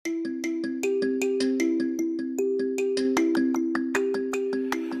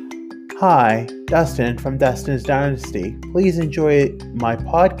Hi, Dustin from Dustin's Dynasty. Please enjoy my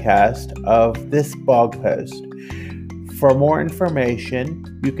podcast of this blog post. For more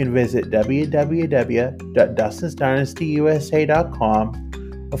information, you can visit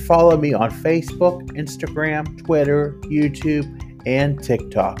www.dustinsdynastyusa.com or follow me on Facebook, Instagram, Twitter, YouTube, and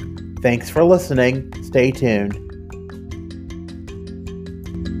TikTok. Thanks for listening. Stay tuned.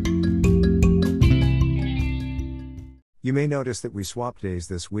 You may notice that we swapped days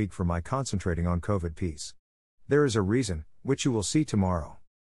this week for my concentrating on COVID piece. There is a reason, which you will see tomorrow.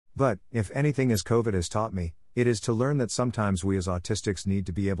 But, if anything as COVID has taught me, it is to learn that sometimes we as autistics need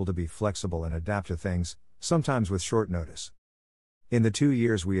to be able to be flexible and adapt to things, sometimes with short notice. In the 2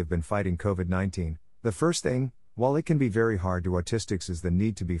 years we have been fighting COVID-19, the first thing, while it can be very hard to autistics, is the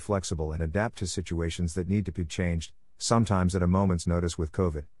need to be flexible and adapt to situations that need to be changed, sometimes at a moment's notice with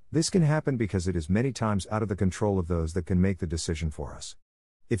COVID. This can happen because it is many times out of the control of those that can make the decision for us.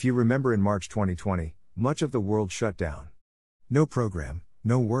 If you remember, in March 2020, much of the world shut down. No program,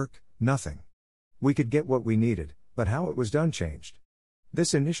 no work, nothing. We could get what we needed, but how it was done changed.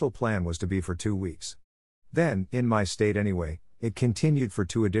 This initial plan was to be for 2 weeks. Then, in my state anyway, it continued for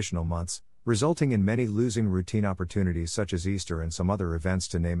 2 additional months, resulting in many losing routine opportunities such as Easter and some other events,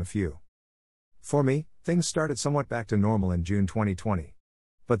 to name a few. For me, things started somewhat back to normal in June 2020.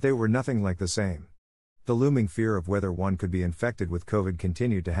 But they were nothing like the same. The looming fear of whether one could be infected with COVID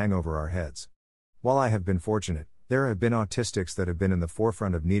continued to hang over our heads. While I have been fortunate, there have been autistics that have been in the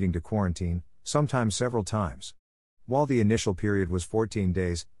forefront of needing to quarantine, sometimes several times. While the initial period was 14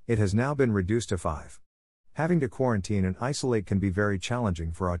 days, it has now been reduced to 5. Having to quarantine and isolate can be very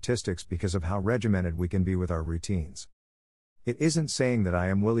challenging for autistics because of how regimented we can be with our routines. It isn't saying that I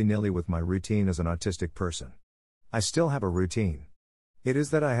am willy-nilly with my routine as an autistic person. I still have a routine. It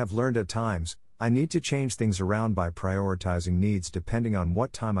is that I have learned at times, I need to change things around by prioritizing needs depending on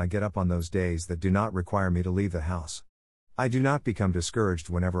what time I get up on those days that do not require me to leave the house. I do not become discouraged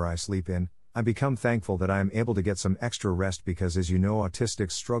whenever I sleep in. I become thankful that I am able to get some extra rest because, as you know,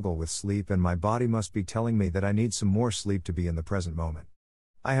 autistics struggle with sleep and my body must be telling me that I need some more sleep to be in the present moment.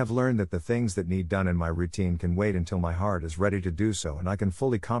 I have learned that the things that need done in my routine can wait until my heart is ready to do so and I can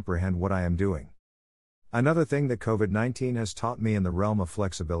fully comprehend what I am doing. Another thing that COVID-19 has taught me in the realm of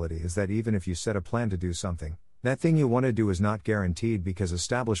flexibility is that even if you set a plan to do something, that thing you want to do is not guaranteed because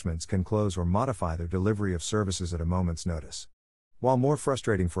establishments can close or modify their delivery of services at a moment's notice. While more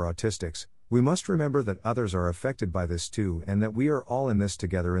frustrating for autistics, we must remember that others are affected by this too and that we are all in this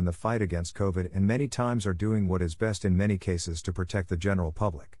together in the fight against COVID and many times are doing what is best in many cases to protect the general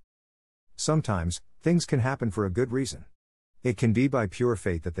public. Sometimes, things can happen for a good reason. It can be by pure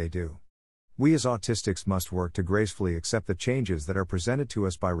fate that they do. We as autistics must work to gracefully accept the changes that are presented to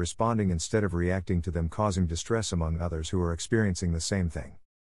us by responding instead of reacting to them, causing distress among others who are experiencing the same thing.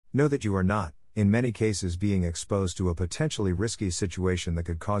 Know that you are not, in many cases, being exposed to a potentially risky situation that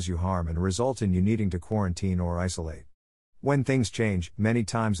could cause you harm and result in you needing to quarantine or isolate. When things change, many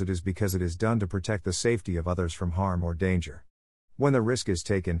times it is because it is done to protect the safety of others from harm or danger. When the risk is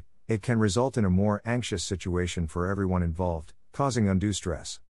taken, it can result in a more anxious situation for everyone involved, causing undue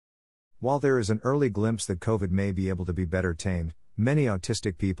stress. While there is an early glimpse that COVID may be able to be better tamed, many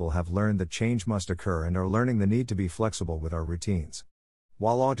autistic people have learned that change must occur and are learning the need to be flexible with our routines.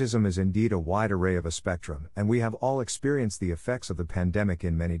 While autism is indeed a wide array of a spectrum, and we have all experienced the effects of the pandemic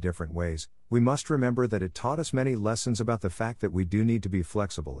in many different ways, we must remember that it taught us many lessons about the fact that we do need to be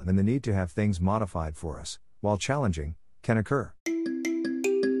flexible and the need to have things modified for us, while challenging, can occur.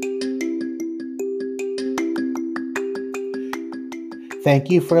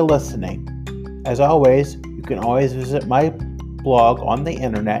 Thank you for listening. As always, you can always visit my blog on the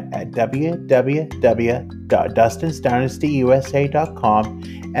internet at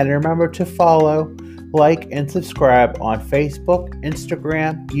www.dustinsdynastyusa.com and remember to follow, like, and subscribe on Facebook,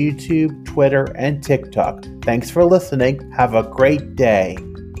 Instagram, YouTube, Twitter, and TikTok. Thanks for listening. Have a great day.